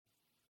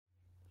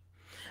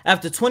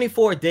After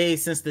 24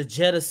 days since the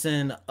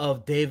jettison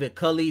of David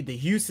Culley, the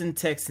Houston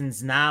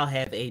Texans now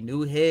have a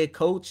new head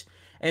coach,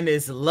 and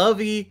it's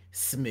Lovie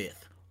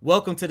Smith.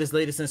 Welcome to this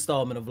latest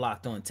installment of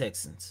Locked On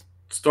Texans.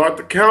 Start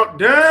the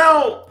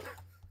countdown.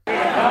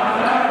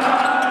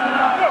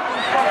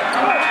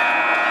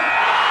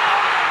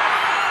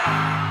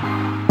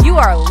 You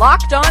are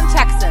Locked On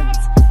Texans,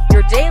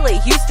 your daily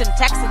Houston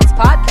Texans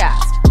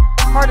podcast.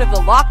 Part of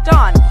the Locked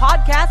On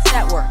Podcast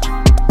Network,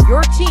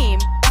 your team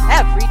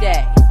every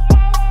day.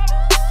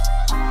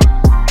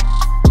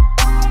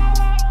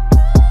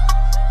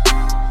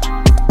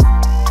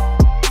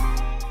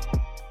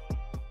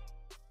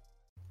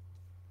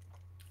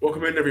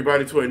 Welcome in,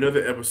 everybody, to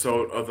another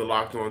episode of the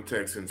Locked On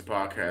Texans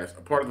podcast,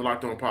 a part of the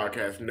Locked On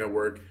Podcast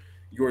Network,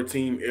 your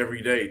team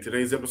every day.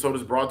 Today's episode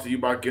is brought to you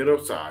by Get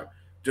Upside.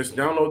 Just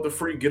download the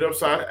free Get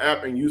Upside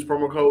app and use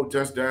promo code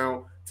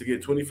JustDown to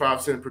get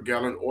 25 cents per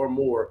gallon or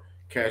more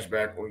cash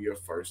back on your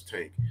first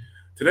tank.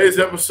 Today's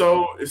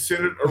episode is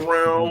centered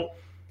around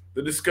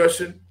the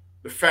discussion,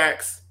 the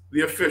facts,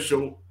 the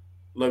official.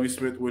 Lovie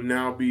Smith will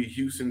now be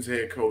Houston's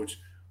head coach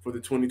for the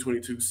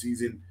 2022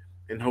 season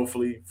and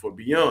hopefully for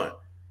beyond.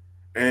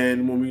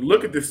 And when we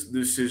look at this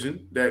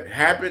decision that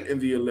happened in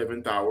the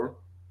 11th hour,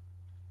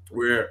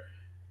 where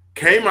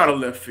came out of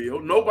left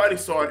field, nobody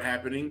saw it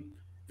happening.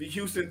 The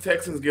Houston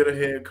Texans get a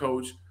head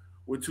coach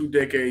with 2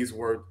 decades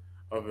worth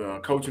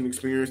of coaching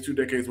experience, 2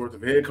 decades worth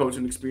of head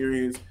coaching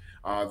experience.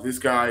 This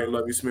guy,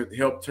 Lovie Smith,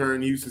 helped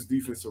turn Houston's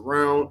defense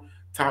around.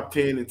 Top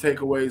 10 in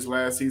takeaways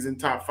last season,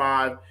 top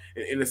 5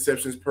 in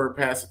interceptions per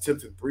pass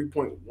attempt at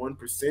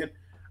 3.1%,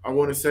 I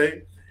want to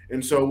say.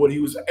 And so what he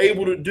was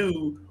able to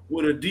do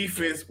with a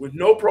defense with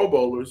no Pro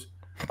Bowlers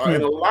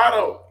and a lot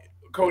of,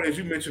 Cody, as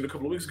you mentioned a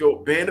couple of weeks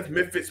ago, band of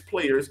Memphis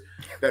players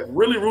that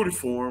really rooted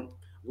for him,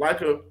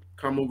 like a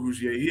Kamu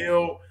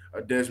Grugier-Hill,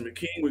 a Desmond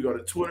King. We go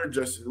to Twitter,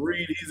 Justin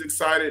Reed, he's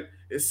excited.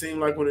 It seemed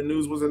like when the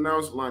news was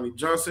announced, Lonnie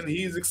Johnson,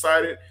 he's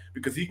excited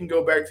because he can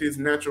go back to his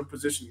natural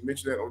position. You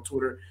mentioned that on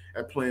Twitter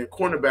at playing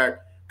cornerback.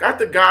 Got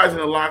the guys in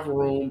the locker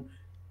room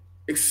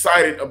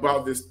excited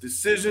about this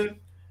decision.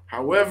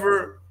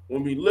 However,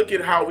 when we look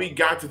at how we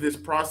got to this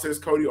process,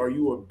 Cody, are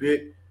you a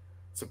bit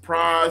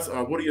surprised?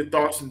 What are your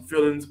thoughts and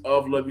feelings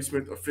of Lovie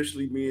Smith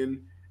officially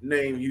being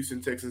named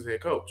Houston Texans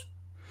head coach?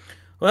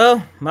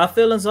 Well, my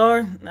feelings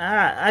are,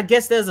 I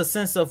guess there's a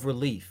sense of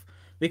relief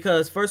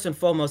because first and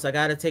foremost, I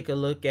got to take a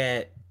look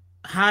at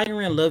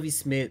hiring Lovie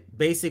Smith,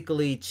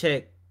 basically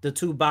check the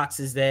 2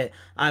 boxes that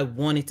I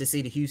wanted to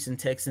see the Houston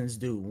Texans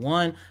do.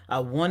 One, I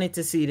wanted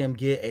to see them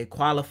get a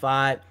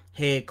qualified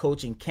head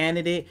coaching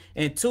candidate,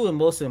 and 2, and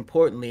most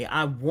importantly,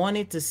 I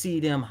wanted to see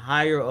them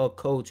hire a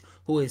coach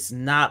who is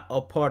not a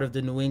part of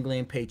the New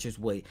England Patriots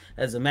way.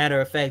 As a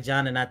matter of fact,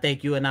 John, and I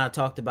think you and I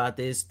talked about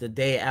this the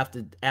day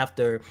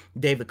after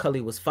David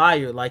Culley was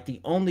fired, like the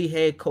only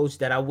head coach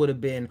that I would have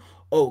been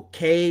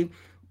okay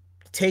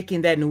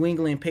taking that New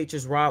England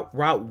Patriots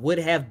route would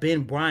have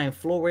been Brian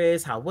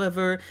Flores.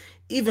 However,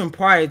 even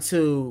prior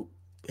to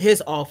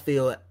his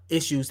off-field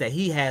issues that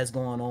he has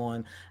going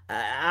on,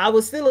 I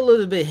was still a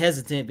little bit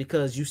hesitant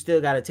because you still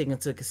got to take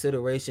into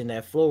consideration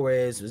that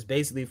Flores was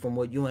basically, from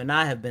what you and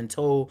I have been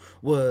told,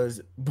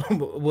 was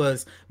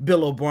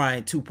Bill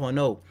O'Brien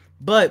 2.0.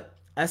 But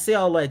I say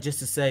all that just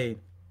to say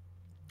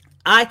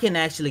I can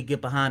actually get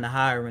behind the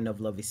hiring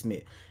of Lovie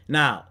Smith.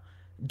 Now,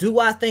 do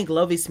I think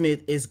Lovie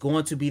Smith is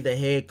going to be the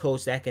head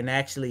coach that can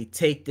actually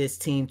take this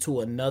team to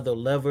another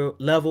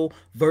level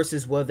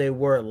versus where they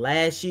were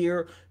last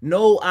year?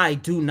 No, I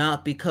do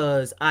not,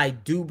 because I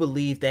do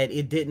believe that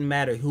it didn't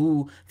matter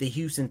who the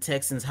Houston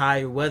Texans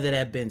hired, whether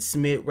that been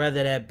Smith,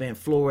 whether that been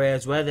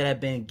Flores, whether that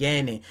been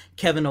Gannon,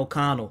 Kevin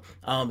O'Connell,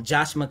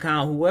 Josh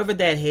McCown, whoever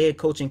that head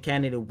coaching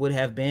candidate would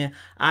have been.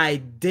 I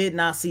did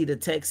not see the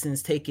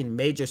Texans taking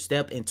major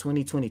step in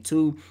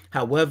 2022.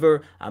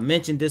 However, I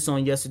mentioned this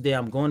on yesterday.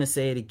 I'm going to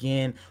say it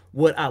again.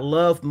 What I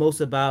love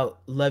most about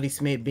Lovie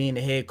Smith being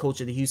the head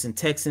coach of the Houston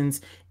Texans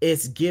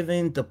is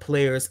giving the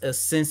players a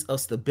sense of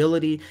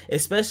stability,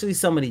 especially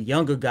some of the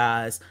younger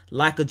guys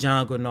like a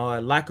John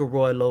Grenard, like a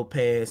Roy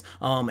Lopez.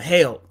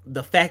 Hell,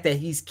 the fact that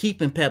he's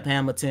keeping Pep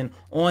Hamilton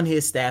on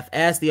his staff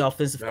as the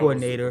offensive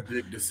coordinator,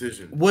 big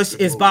decision, which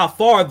is by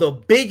far the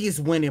biggest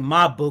win in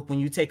my book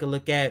when you take a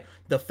look at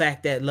the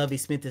fact that Lovie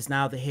Smith is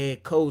now the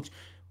head coach.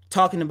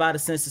 Talking about a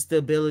sense of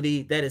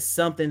stability, that is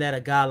something that a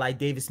guy like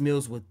Davis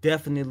Mills would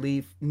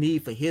definitely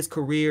need for his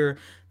career.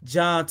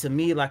 John, to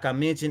me, like I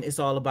mentioned, it's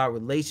all about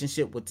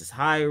relationship with this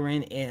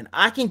hiring, and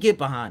I can get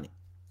behind it.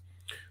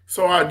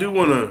 So I do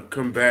want to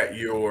combat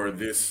it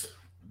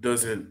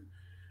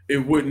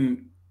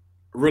wouldn't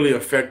really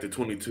affect the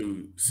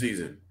 22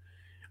 season.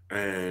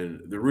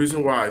 And the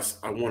reason why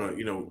I want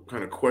to,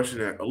 kind of question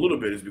that a little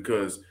bit is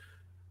because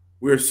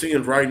we're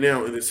seeing right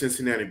now in the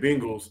Cincinnati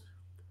Bengals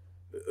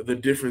the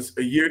difference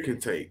a year can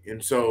take.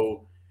 And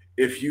so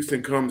if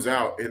Houston comes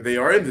out and they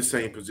are in the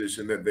same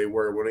position that they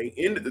were when they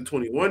ended the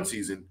 21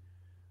 season,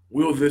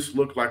 will this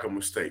look like a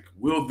mistake?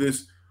 Will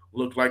this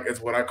look like, as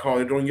what I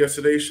called it on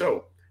yesterday's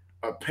show,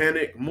 a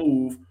panic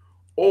move?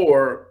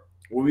 Or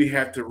where we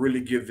have to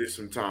really give this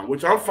some time,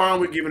 which I'm fine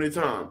with giving it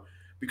time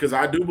because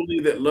I do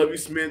believe that Lovie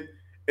Smith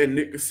and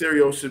Nick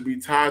Caserio should be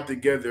tied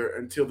together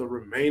until the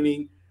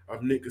remaining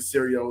of Nick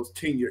Caserio's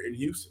tenure in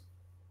Houston.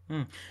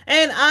 Hmm.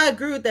 And I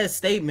agree with that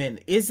statement.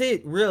 Is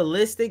it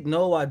realistic?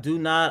 No, I do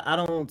not. I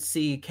don't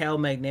see Cal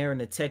McNair and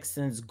the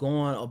Texans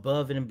going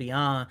above and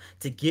beyond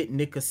to get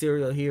Nick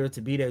Caserio here to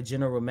be their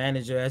general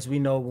manager. As we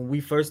know, when we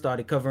first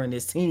started covering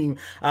this team,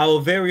 our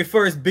very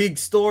first big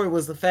story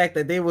was the fact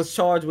that they was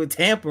charged with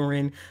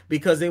tampering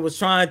because they was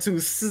trying to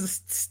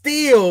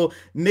steal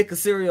Nick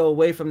Caserio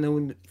away from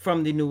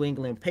the New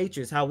England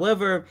Patriots.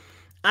 However,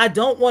 I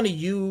don't want to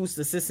use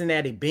the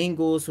Cincinnati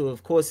Bengals, who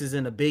of course is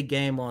in a big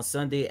game on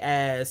Sunday,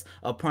 as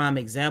a prime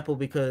example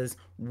because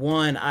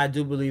one, I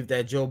do believe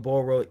that Joe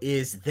Burrow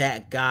is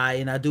that guy,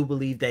 and I do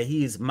believe that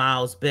he is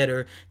miles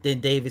better than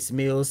Davis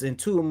Mills. And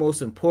two,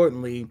 most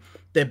importantly,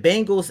 the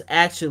Bengals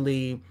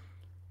actually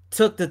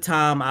took the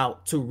time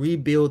out to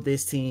rebuild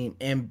this team,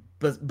 and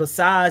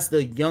besides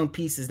the young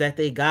pieces that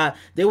they got,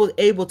 they were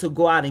able to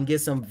go out and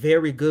get some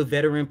very good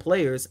veteran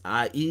players,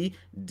 i.e.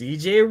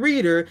 DJ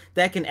Reader,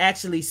 that can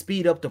actually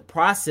speed up the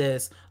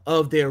process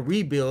of their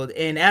rebuild.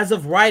 And as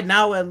of right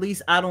now, at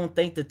least, I don't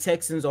think the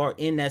Texans are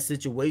in that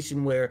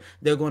situation where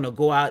they're going to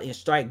go out and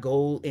strike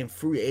gold in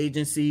free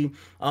agency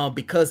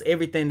because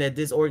everything that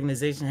this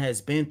organization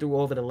has been through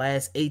over the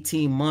last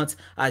 18 months.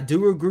 I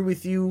do agree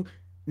with you.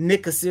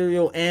 Nick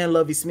Caserio and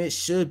Lovie Smith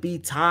should be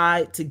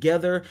tied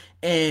together,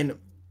 and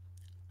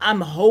I'm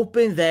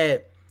hoping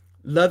that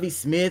Lovie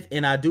Smith,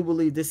 and I do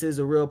believe this is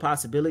a real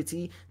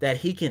possibility, that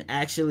he can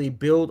actually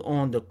build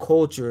on the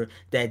culture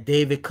that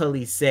David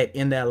Culley set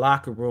in that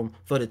locker room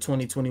for the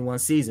 2021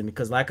 season.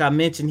 Because like I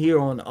mentioned here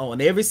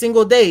on every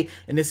single day,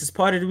 and this is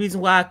part of the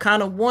reason why I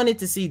kind of wanted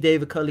to see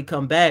David Culley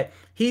come back,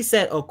 he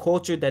set a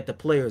culture that the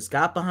players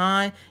got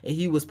behind, and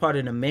he was part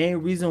of the main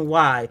reason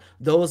why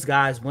those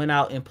guys went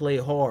out and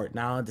played hard.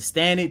 Now, I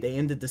understand it. They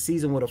ended the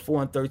season with a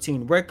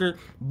 4-13 record,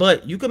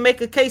 but you can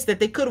make a case that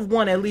they could have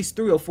won at least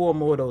 3 or 4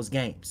 more of those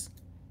games.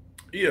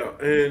 Yeah,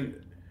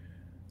 and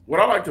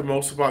what I like the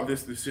most about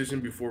this decision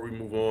before we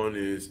move on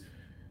is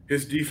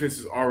his defense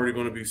is already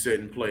going to be set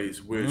in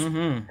place, which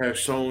has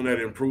shown that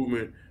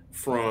improvement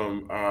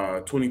from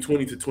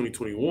 2020 to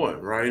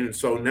 2021, right? And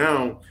so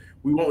now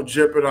we won't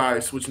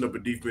jeopardize switching up a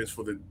defense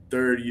for the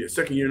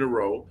second year in a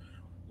row,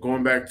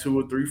 going back 2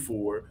 or 3,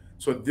 4.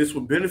 So this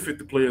will benefit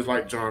the players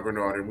like John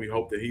Grenard, and we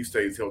hope that he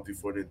stays healthy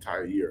for the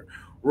entire year.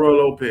 Roy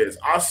Lopez,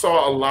 I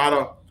saw a lot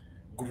of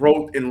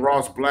growth in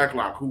Ross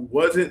Blacklock, who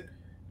wasn't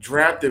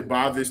drafted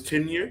by this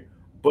tenure,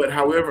 but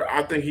however,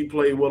 I think he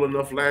played well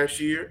enough last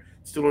year,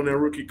 still on their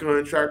rookie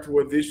contract,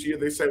 where this year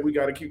they say we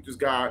got to keep this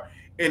guy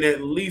in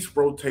at least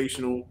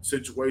rotational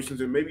situations,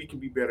 and maybe he can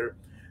be better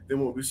than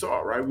what we saw,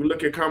 right? We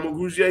look at Kamu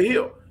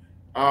Grugier-Hill.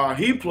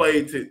 He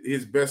played to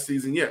his best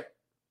season yet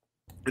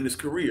in his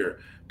career.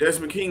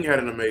 Desmond King had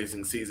an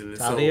amazing season. And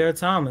Tavierre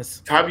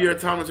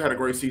Thomas had a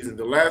great season.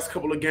 The last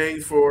couple of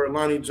games for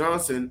Lonnie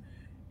Johnson,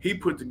 he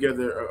put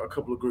together a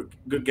couple of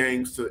good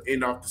games to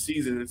end off the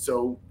season. And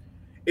so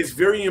it's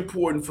very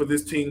important for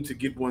this team to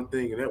get one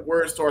thing, and that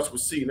word starts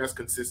with C, and that's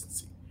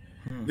consistency.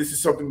 This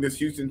is something this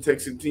Houston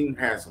Texans team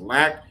has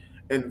lacked,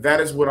 and that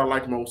is what I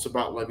like most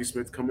about Lovie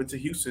Smith coming to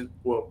Houston.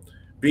 Well,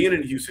 being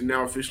in Houston,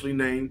 now officially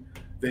named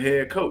the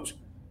head coach.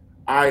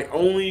 I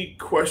only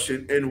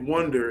question and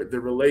wonder the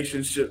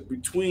relationship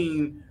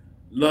between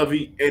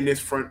Lovie and his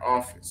front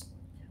office.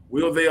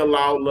 Will they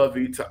allow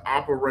Lovie to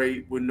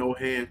operate with no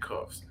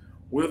handcuffs?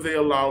 Will they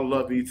allow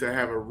Lovie to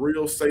have a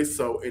real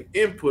say-so and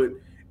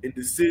input in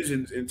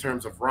decisions in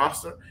terms of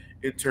roster,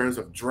 in terms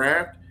of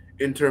draft,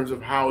 in terms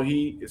of how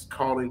he is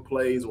calling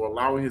plays or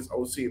allowing his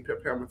OC and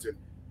Pep Hamilton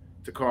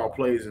to call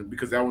plays? And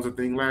because that was a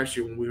thing last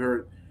year when we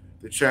heard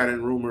the chat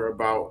and rumor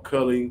about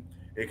Cully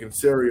and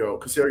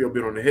Caserio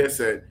being on the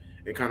headset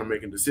and kind of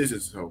making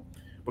decisions. So,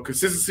 but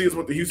consistency is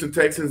what the Houston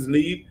Texans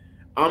need.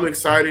 I'm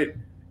excited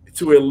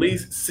to at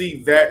least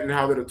see that and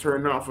how that'll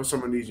turn out for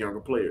some of these younger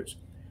players.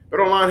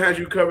 BetOnline has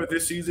you covered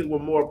this season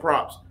with more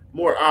props,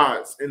 more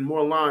odds, and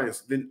more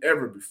lines than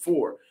ever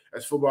before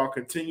as football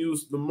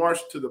continues the march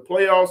to the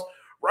playoffs,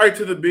 right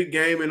to the big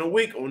game in a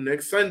week on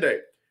next Sunday.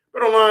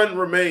 BetOnline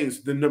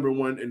remains the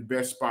 #1 and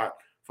best spot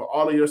for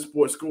all of your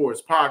sports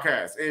scores,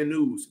 podcasts, and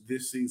news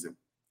this season.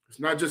 It's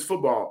not just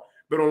football.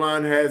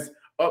 BetOnline has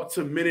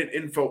up-to-minute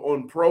info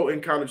on pro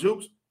and college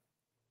hoops,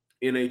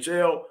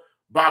 NHL,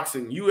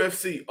 boxing,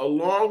 UFC,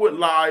 along with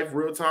live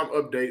real-time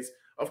updates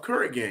of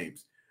current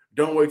games.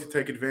 Don't wait to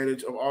take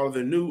advantage of all of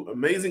the new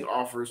amazing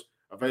offers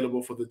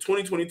available for the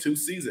 2022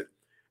 season.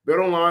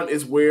 BetOnline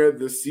is where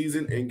the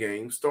season and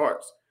game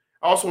starts.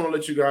 I also want to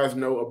let you guys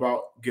know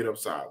about Get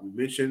Upside. We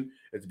mentioned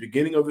at the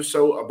beginning of the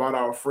show about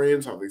our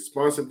friends, how they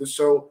sponsored the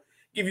show.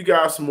 Give you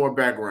guys some more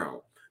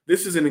background.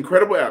 This is an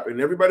incredible app, and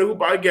everybody who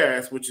buy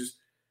gas, which is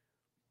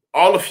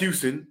all of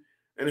Houston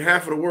and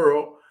half of the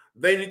world,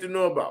 they need to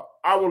know about.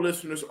 Our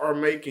listeners are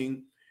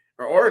earning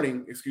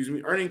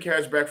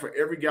cash back for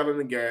every gallon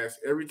of gas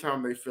every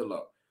time they fill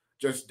up.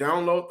 Just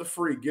download the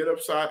free Get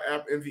Upside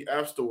app in the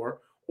App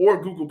Store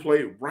or Google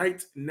Play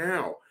right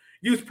now.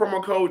 Use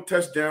promo code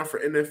touchdown for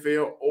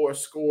NFL or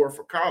score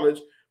for college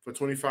for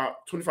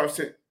 25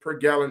 cents per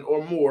gallon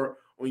or more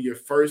on your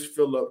first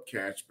fill up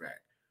cash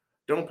back.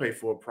 Don't pay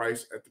full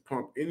price at the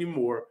pump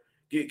anymore.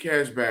 Get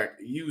cash back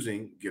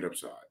using Get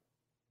Upside.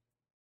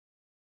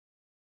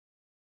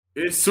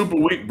 It's Super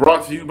Week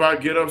brought to you by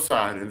Get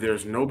Upside, and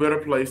there's no better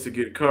place to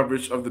get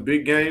coverage of the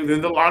big game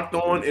than the Locked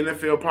On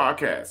NFL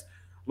podcast.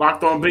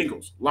 Locked On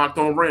Bengals, Locked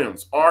On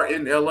Rams are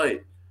in LA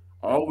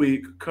all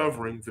week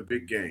covering the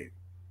big game.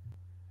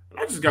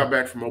 I just got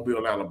back from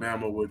Mobile,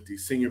 Alabama with the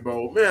Senior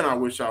Bowl. Man, I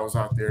wish I was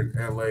out there in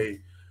LA.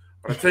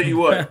 But I tell you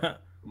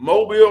what,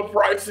 Mobile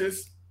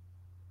prices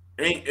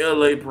ain't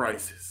LA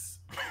prices.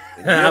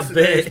 And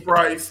yesterday's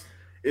price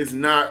is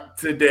not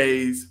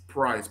today's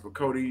price. But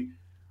Cody,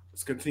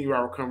 let's continue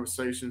our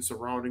conversation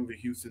surrounding the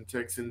Houston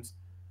Texans.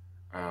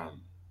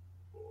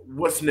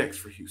 What's next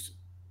for Houston?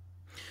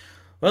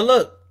 Well,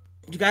 look,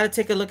 you got to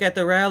take a look at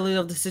the reality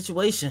of the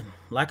situation.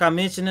 Like I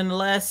mentioned in the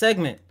last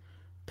segment,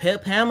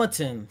 Pep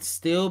Hamilton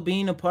still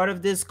being a part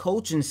of this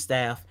coaching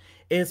staff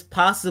is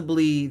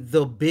possibly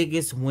the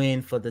biggest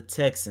win for the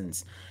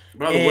Texans.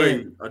 By the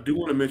way, I do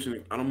want to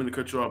mention, I don't mean to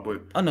cut you off,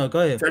 but oh no,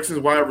 go ahead. Texans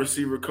wide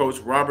receiver coach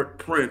Robert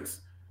Prince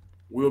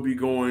will be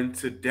going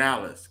to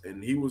Dallas,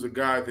 and he was a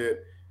guy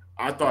that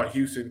I thought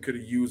Houston could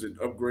have used an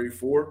upgrade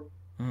for.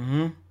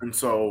 Mm-hmm. And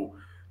so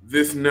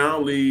this now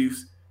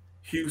leaves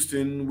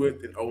Houston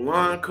with an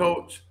O-line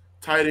coach,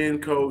 tight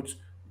end coach,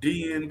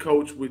 D-end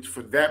coach, which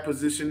for that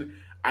position,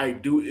 I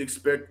do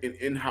expect an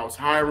in-house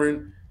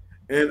hiring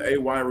and a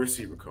wide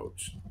receiver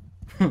coach.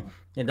 and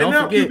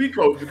now forget, QB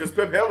coach, because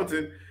Pep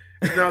Hamilton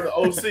is now the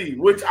OC,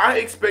 which I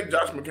expect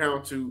Josh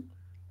McCown to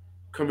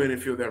come in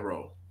and fill that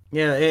role.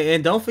 Yeah,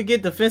 and don't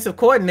forget defensive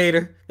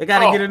coordinator. They got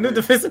to get a new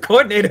defensive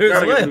coordinator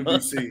as well. Get a new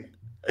DC.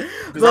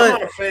 Because I'm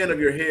not a fan of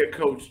your head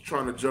coach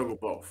trying to juggle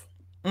both.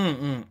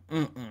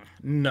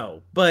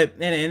 No, but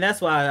and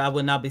that's why I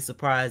would not be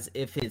surprised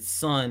if his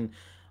son,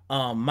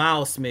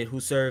 Miles Smith,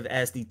 who served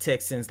as the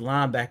Texans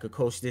linebacker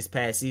coach this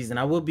past season,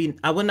 I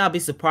would not be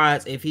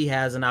surprised if he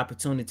has an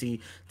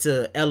opportunity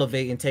to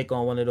elevate and take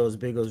on one of those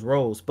bigger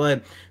roles.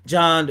 But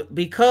John,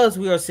 because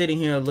we are sitting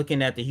here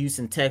looking at the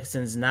Houston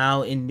Texans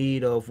now in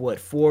need of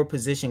 4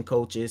 position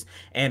coaches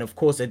and of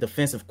course a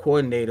defensive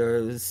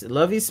coordinator,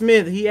 Lovie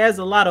Smith, he has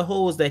a lot of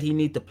holes that he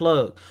needs to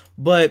plug.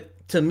 But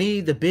to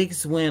me, the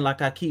biggest win,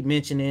 like I keep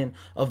mentioning,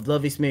 of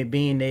Lovie Smith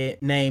being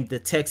named the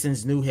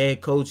Texans' new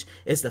head coach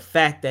is the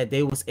fact that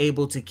they was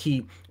able to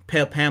keep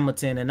Pep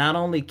Hamilton and not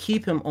only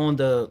keep him on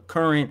the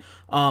current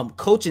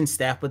coaching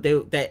staff, but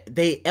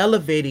they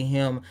elevated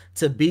him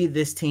to be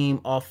this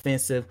team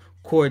offensive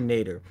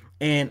coordinator.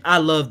 And I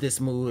love this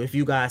move, if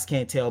you guys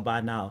can't tell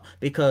by now,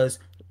 because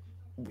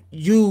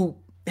you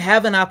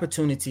have an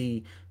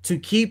opportunity to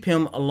keep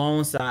him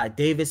alongside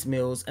Davis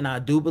Mills, and I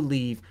do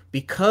believe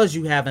because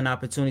you have an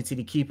opportunity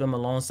to keep him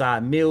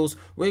alongside Mills,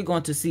 we're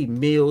going to see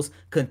Mills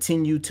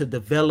continue to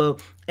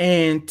develop.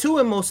 And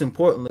most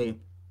importantly,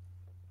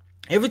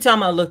 every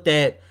time I looked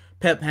at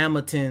Pep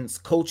Hamilton's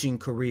coaching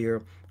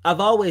career, I've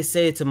always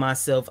said to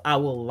myself, I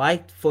would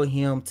like for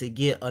him to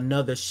get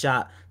another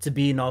shot to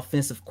be an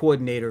offensive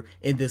coordinator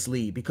in this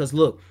league. Because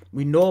look,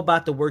 we know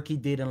about the work he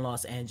did in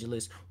Los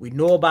Angeles. We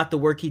know about the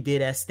work he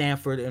did at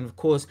Stanford. And of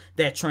course,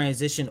 that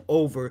transition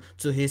over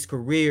to his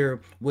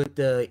career with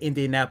the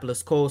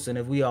Indianapolis Colts. And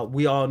if we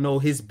all know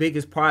his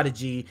biggest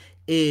prodigy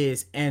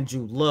is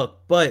Andrew Luck.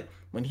 But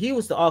when he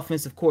was the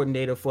offensive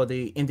coordinator for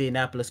the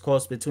Indianapolis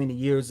Colts between the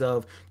years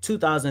of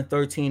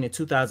 2013 and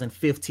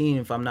 2015,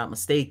 if I'm not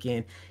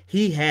mistaken,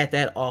 he had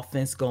that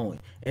offense going.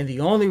 And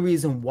the only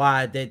reason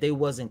why that they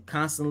wasn't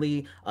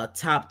constantly a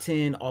top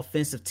 10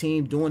 offensive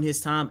team during his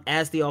time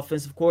as the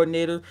offensive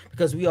coordinator,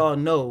 because we all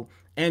know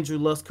Andrew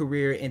Luck's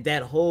career and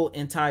that whole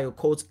entire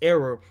Colts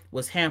era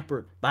was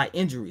hampered by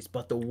injuries.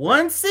 But the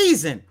one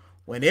season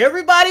when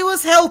everybody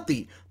was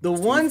healthy, the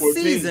one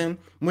season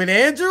when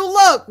Andrew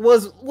Luck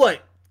was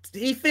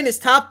he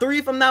finished top 3,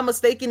 if I'm not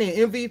mistaken,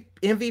 in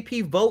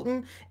MVP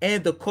voting,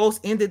 and the Colts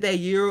ended that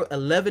year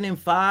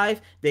 11-5.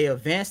 They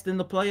advanced in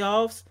the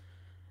playoffs.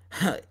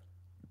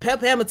 Pep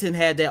Hamilton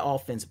had that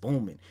offense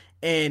booming,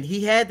 and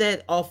he had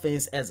that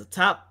offense as a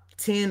top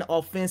 10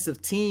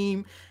 offensive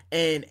team.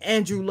 And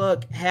Andrew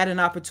Luck had an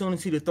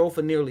opportunity to throw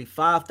for nearly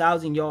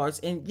 5,000 yards.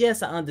 And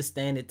yes, I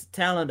understand it. The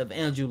talent of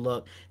Andrew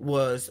Luck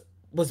was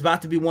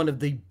about to be one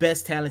of the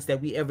best talents that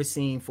we ever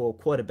seen for a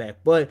quarterback.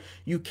 But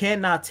you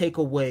cannot take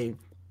away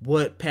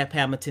what Pep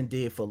Hamilton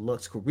did for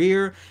Luck's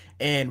career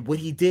and what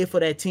he did for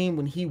that team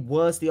when he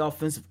was the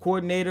offensive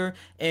coordinator.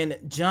 And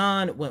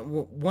John,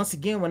 once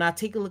again, when I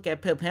take a look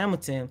at Pep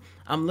Hamilton,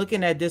 I'm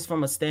looking at this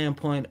from a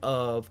standpoint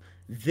of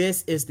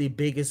this is the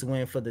biggest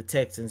win for the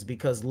Texans,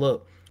 because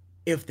look,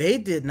 if they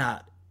did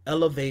not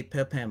elevate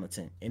Pep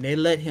Hamilton and they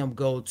let him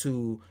go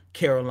to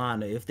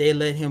Carolina, if they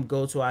let him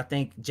go to, I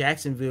think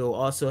Jacksonville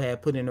also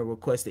had put in a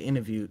request to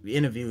interview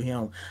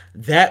him,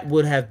 that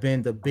would have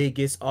been the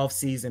biggest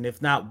offseason,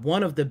 if not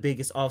one of the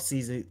biggest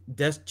offseason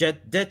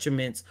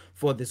detriments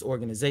for this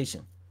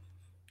organization.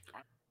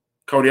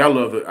 Cody, I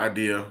love the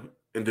idea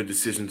in the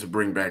decision to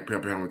bring back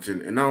Pep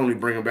Hamilton, and not only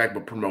bring him back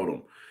but promote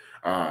him.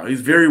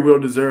 He's very well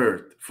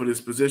deserved for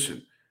this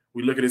position.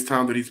 We look at his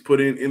time that he's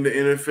put in the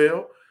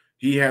NFL.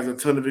 He has a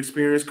ton of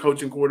experience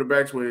coaching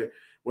quarterbacks,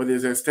 whether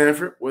it's at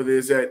Stanford, whether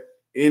it's at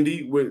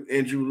Indy with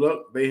Andrew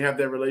Luck. They have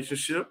that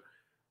relationship.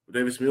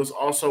 Davis Mills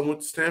also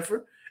went to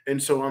Stanford,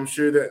 and so I'm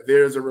sure that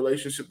there's a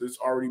relationship that's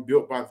already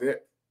built by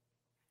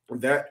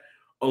that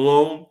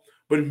alone.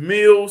 But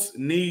Mills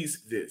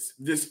needs this.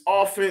 This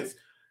offense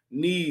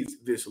needs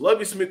this.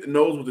 Lovie Smith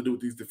knows what to do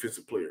with these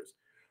defensive players.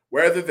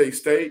 Whether they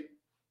stay,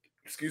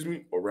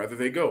 or rather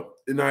they go.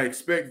 And I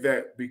expect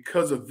that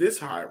because of this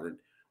hiring,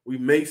 we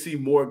may see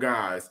more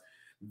guys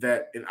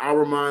that in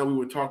our mind, we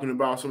were talking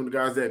about some of the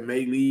guys that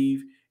may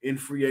leave in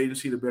free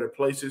agency to better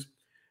places.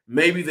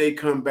 Maybe they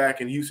come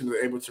back and Houston is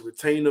able to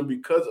retain them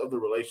because of the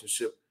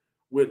relationship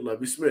with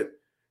Lovie Smith.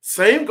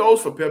 Same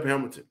goes for Pep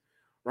Hamilton,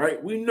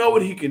 right? We know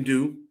what he can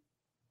do.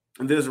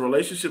 And there's a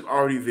relationship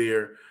already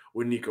there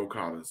with Nico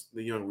Collins,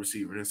 the young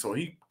receiver. And so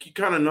he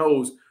kind of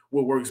knows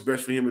what works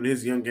best for him in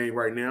his young game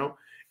right now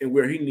and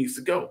where he needs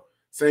to go.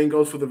 Same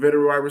goes for the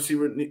veteran wide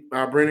receiver,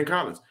 Brandon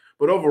Collins.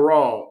 But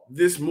overall,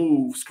 this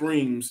move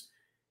screams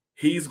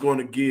he's going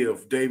to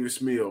give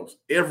Davis Mills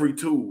every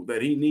tool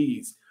that he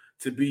needs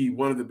to be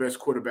one of the best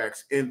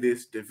quarterbacks in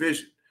this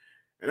division.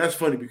 And that's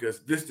funny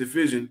because this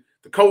division,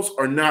 the Colts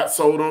are not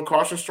sold on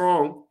Carson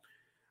Strong.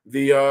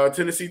 The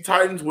Tennessee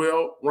Titans,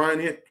 well,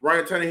 Ryan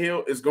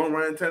Tannehill is going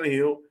Ryan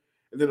Tannehill.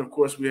 And then, of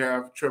course, we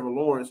have Trevor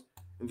Lawrence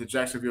and the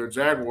Jacksonville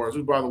Jaguars,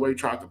 who, by the way,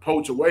 tried to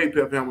poach away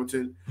Pep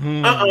Hamilton.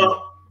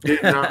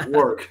 Did not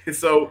work.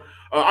 So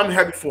I'm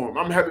happy for him.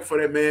 I'm happy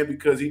for that man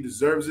because he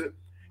deserves it.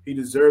 He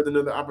deserved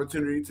another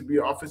opportunity to be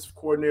an offensive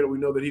coordinator. We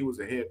know that he was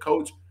a head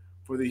coach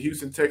for the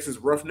Houston Texans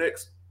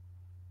Roughnecks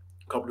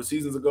a couple of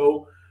seasons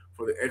ago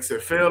for the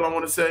XFL, I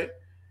want to say.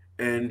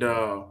 And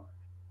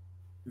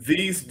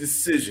these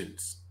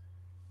decisions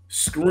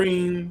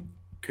scream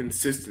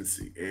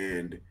consistency.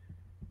 And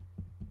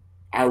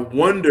I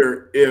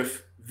wonder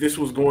if this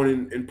was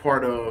going in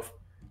part of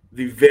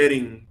the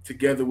vetting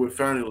together with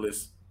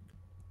finalists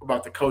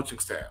about the coaching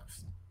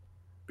staffs.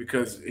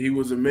 Because he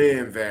was a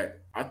man that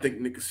I think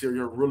Nick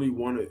Caserio really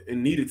wanted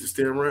and needed to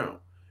stay around.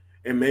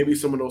 And maybe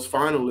some of those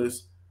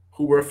finalists,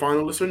 who were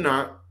finalists or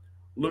not,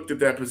 looked at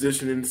that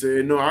position and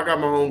said, no, I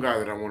got my own guy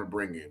that I want to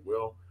bring in.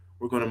 Well,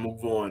 we're going to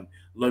move on.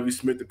 Lovie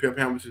Smith and Pep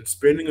Hamilton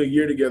spending a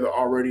year together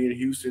already in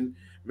Houston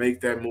make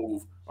that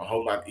move a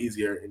whole lot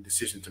easier in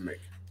decision to make.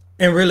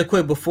 And really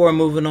quick, before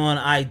moving on,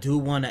 I do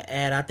want to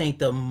add, I think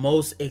the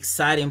most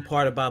exciting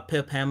part about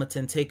Pep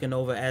Hamilton taking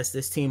over as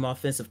this team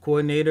offensive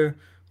coordinator,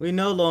 we're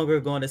no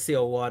longer going to see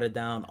a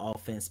watered-down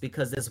offense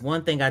because there's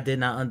one thing I did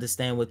not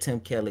understand with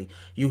Tim Kelly.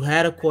 You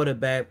had a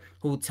quarterback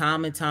who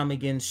time and time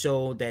again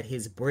showed that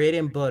his bread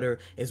and butter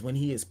is when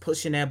he is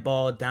pushing that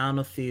ball down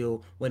the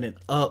field with an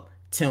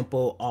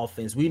up-tempo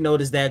offense. We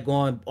noticed that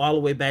going all the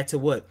way back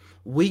to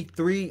week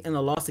 3 in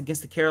the loss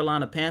against the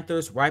Carolina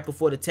Panthers, right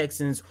before the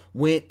Texans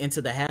went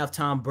into the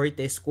halftime break.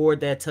 They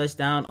scored that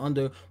touchdown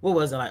under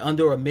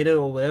a minute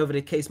or whatever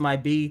the case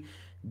might be.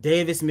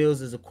 Davis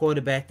Mills is a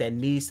quarterback that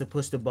needs to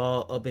push the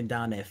ball up and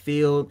down that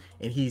field,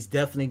 and he's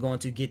definitely going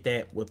to get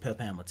that with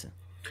Pep Hamilton.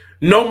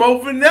 No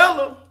more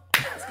vanilla.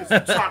 Let's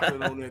get some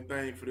chocolate on that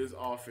thing for this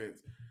offense.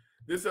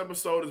 This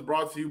episode is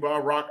brought to you by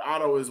Rock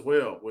Auto as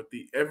well. With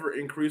the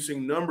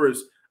ever-increasing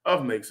numbers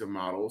of makes and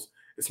models,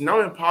 it's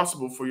now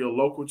impossible for your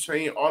local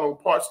chain auto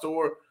parts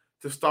store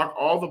to stock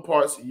all the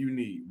parts you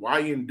need. Why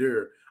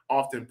endure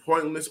often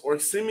pointless or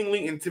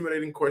seemingly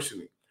intimidating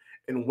questioning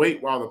and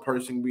wait while the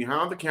person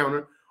behind the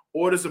counter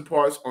orders the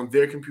parts on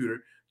their computer,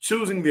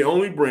 choosing the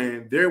only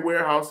brand their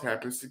warehouse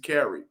happens to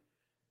carry?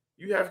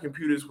 You have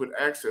computers with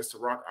access to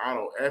Rock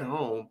Auto at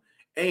home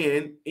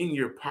and in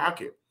your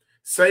pocket.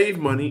 Save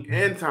money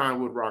and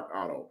time with Rock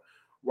Auto.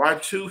 Why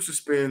choose to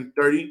spend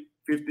 30,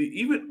 50,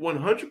 even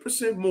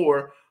 100%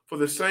 more for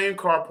the same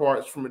car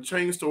parts from a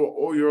chain store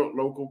or your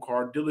local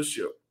car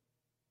dealership?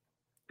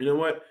 You know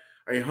what?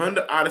 A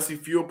Honda Odyssey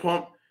fuel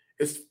pump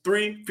is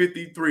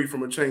 $353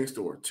 from a chain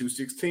store,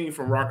 $216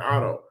 from Rock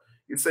Auto.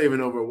 You're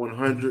saving over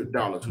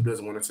 $100. Who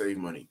doesn't want to save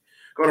money?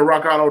 Go to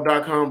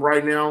rockauto.com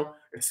right now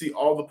and see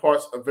all the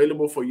parts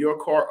available for your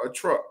car or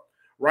truck.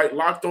 Write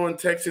Locked On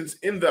Texans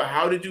in the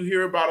How Did You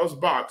Hear About Us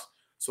box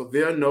so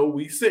they'll know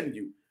we sent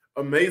you.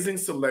 Amazing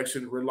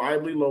selection,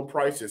 reliably low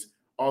prices,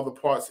 all the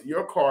parts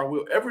your car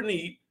will ever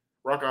need.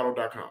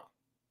 rockauto.com.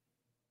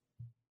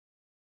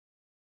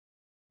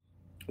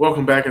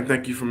 Welcome back, and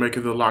thank you for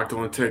making the Locked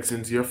On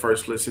Texans your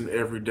first listen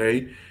every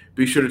day.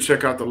 Be sure to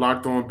check out the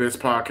Locked On Bets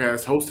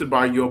podcast hosted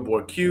by your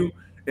boy Q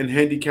and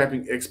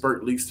handicapping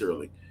expert Lee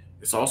Sterling.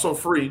 It's also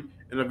free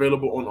and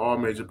available on all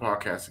major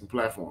podcasting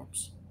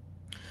platforms.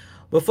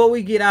 Before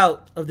we get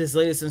out of this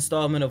latest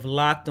installment of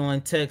Locked On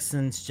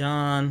Texans,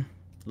 John,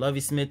 Lovie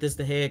Smith is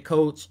the head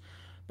coach,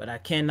 but I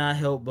cannot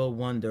help but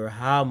wonder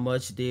how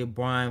much did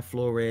Brian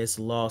Flores'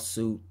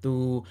 lawsuit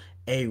threw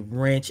a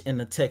wrench in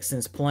the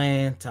Texans'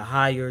 plan to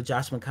hire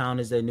Josh McCown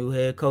as their new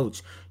head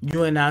coach.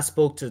 You and I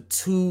spoke to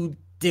two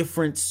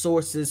different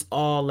sources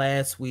all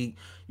last week.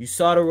 You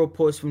saw the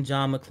reports from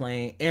John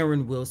McClain,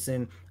 Aaron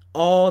Wilson.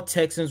 All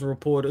Texans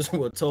reporters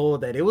were told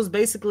that it was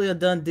basically a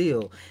done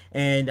deal.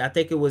 And I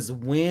think it was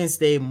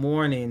Wednesday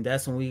morning,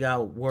 that's when we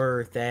got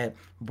word that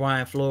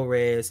Brian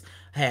Flores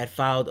had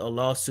filed a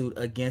lawsuit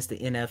against the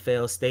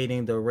NFL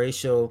stating the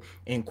racial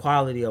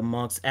inequality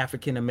amongst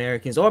African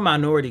Americans or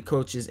minority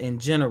coaches in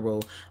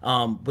general,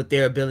 with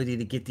their ability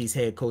to get these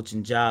head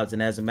coaching jobs.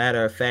 And as a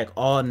matter of fact,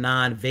 all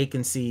 9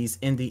 vacancies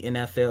in the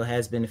NFL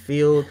has been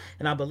filled.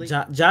 And I believe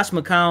Josh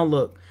McCown,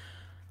 look,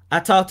 I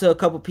talked to a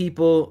couple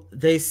people.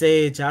 They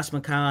say Josh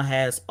McCown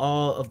has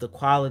all of the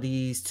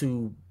qualities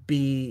to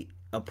be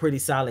a pretty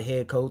solid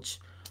head coach,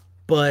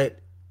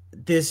 but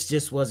this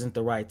just wasn't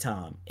the right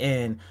time.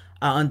 And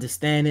I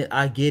understand it.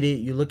 I get it.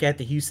 You look at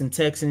the Houston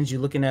Texans, you're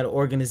looking at an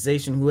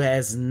organization who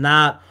has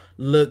not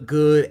looked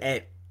good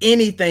at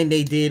anything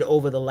they did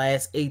over the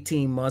last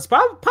 18 months.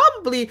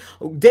 Probably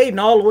dating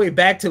all the way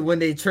back to when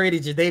they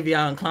traded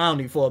Jadeveon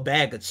Clowney for a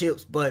bag of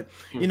chips. But,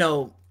 you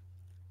know,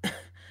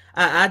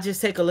 I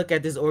just take a look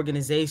at this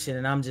organization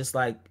and I'm just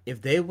like,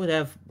 if they would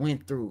have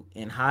went through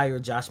and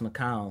hired Josh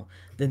McCown,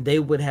 then they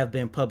would have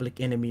been public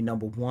enemy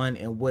number 1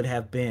 and would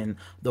have been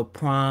the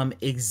prime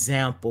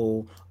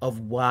example of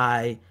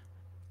why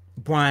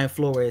Brian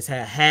Flores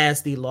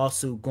has the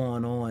lawsuit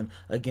going on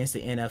against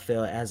the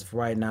NFL as of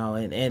right now.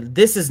 And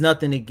this is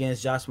nothing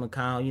against Josh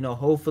McCown. You know,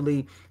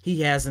 hopefully he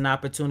has an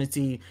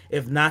opportunity,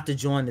 if not to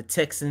join the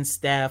Texans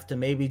staff, to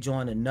maybe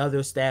join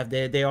another staff.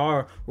 There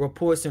are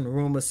reports and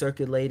rumors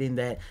circulating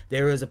that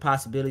there is a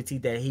possibility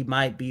that he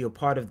might be a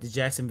part of the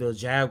Jacksonville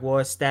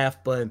Jaguars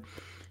staff. But,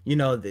 you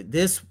know,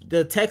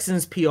 the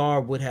Texans PR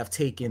would have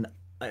taken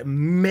a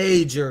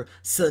major,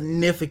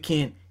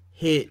 significant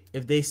hit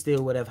if they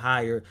still would have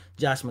hired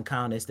Josh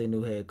McCown as their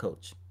new head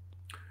coach.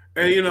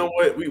 And you know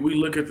what? We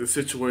look at the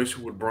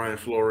situation with Brian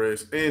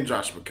Flores and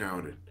Josh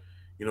McCown. And,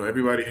 you know,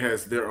 everybody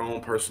has their own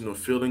personal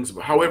feelings.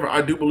 But however,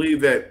 I do believe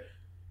that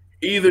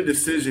either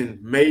decision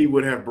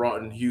would have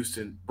brought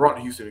Houston,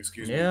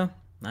 Yeah,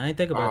 I ain't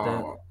think about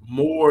that.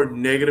 More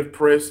negative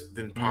press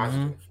than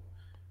positive.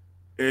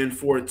 And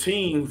for a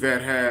team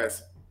that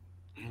has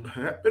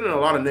been in a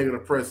lot of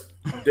negative press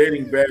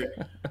dating back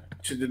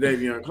to the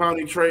Jadeveon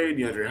Clowney trade,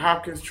 the DeAndre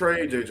Hopkins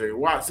trade, J.J.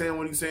 Watt saying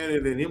what he's saying,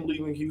 and then him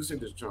leaving Houston,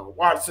 Deshaun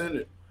Watson,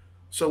 and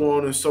so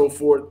on and so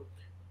forth.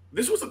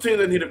 This was a team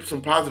that needed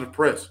some positive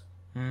press.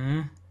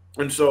 And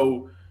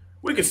so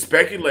we can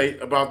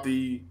speculate about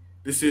the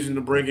decision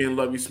to bring in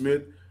Lovie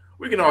Smith.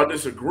 We can all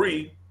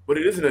disagree, but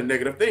it isn't a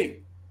negative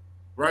thing,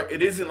 right?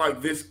 It isn't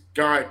like this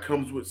guy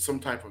comes with some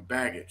type of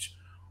baggage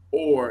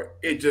or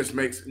it just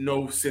makes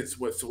no sense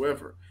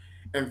whatsoever.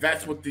 And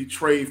that's what the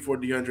trade for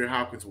DeAndre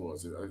Hopkins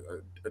was,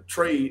 a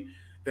trade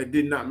that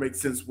did not make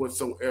sense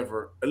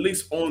whatsoever, at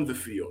least on the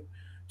field.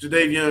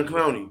 Jadeveon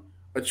Clowney,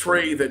 a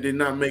trade that did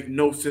not make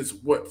no sense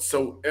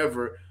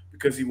whatsoever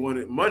because he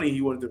wanted money.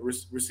 He wanted to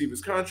receive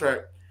his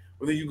contract.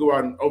 But then you go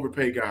out and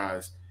overpay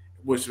guys,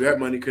 which that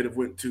money could have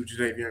went to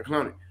Jadeveon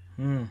Clowney.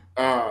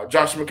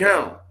 Josh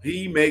McCown,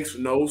 he makes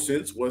no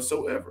sense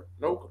whatsoever.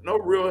 No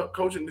real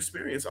coaching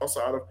experience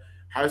outside of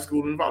high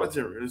school and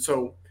volunteering. And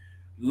so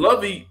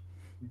Lovie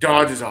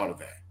dodges all of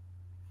that,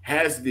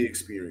 has the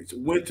experience,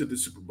 went to the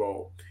Super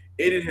Bowl,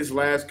 ended his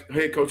last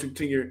head coaching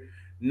tenure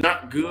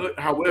not good.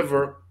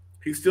 However,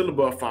 he's still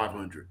above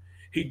 500.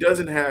 He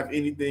doesn't have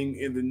anything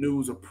in the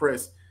news or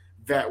press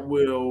that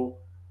will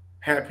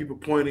have people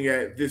pointing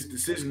at this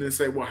decision and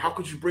say, well, how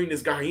could you bring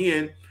this guy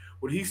in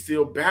when he's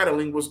still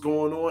battling what's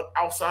going on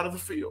outside of the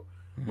field,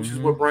 which is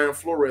what Brian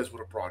Flores would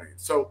have brought in.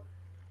 So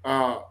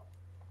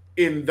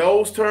in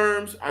those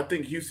terms, I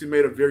think Houston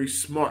made a very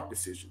smart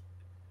decision.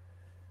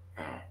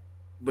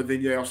 But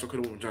then you also could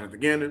have went with Jonathan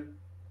Gannon.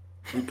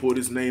 We pulled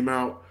his name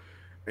out,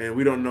 and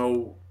we don't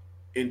know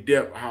in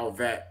depth how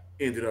that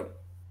ended up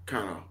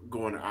kind of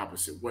going the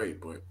opposite way.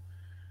 But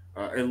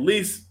at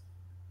least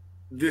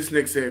this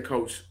next head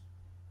coach,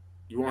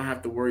 you won't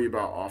have to worry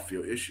about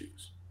off-field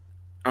issues.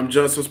 I'm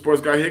Johnson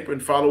Sports Guy Hickman.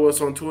 Follow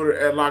us on Twitter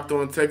at Locked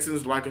On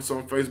Texans. Like us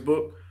on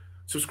Facebook.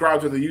 Subscribe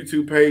to the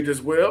YouTube page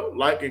as well.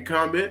 Like and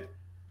comment.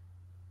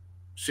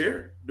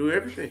 Share. Do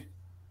everything.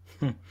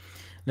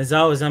 As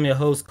always, I'm your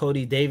host,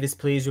 Cody Davis.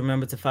 Please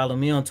remember to follow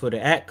me on Twitter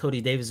at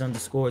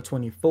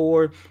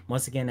CodyDavis_24.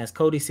 Once again, that's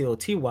Cody,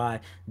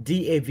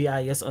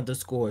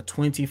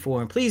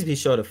 COTYDAVIS_24. And please be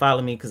sure to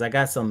follow me because I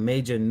got some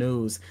major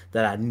news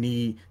that I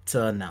need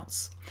to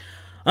announce.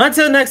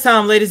 Until next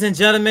time, ladies and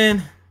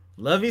gentlemen,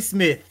 Lovie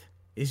Smith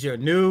is your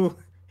new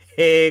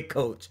head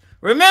coach.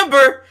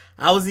 Remember,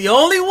 I was the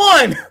only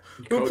one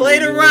who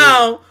played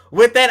around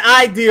with that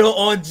idea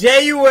on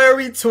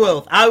January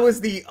 12th. I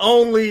was the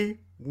only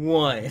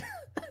one.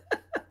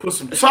 Put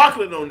some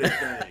chocolate on this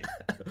thing.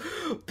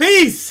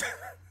 Peace.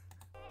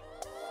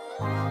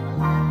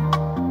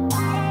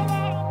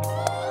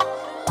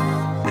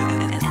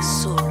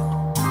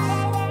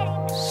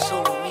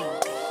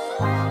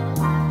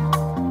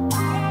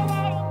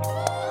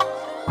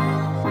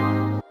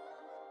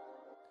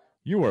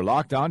 You are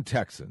Locked On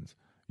Texans,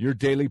 your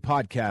daily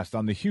podcast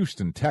on the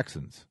Houston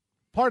Texans.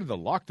 Part of the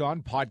Locked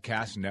On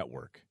Podcast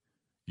Network.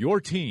 Your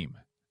team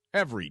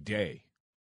every day.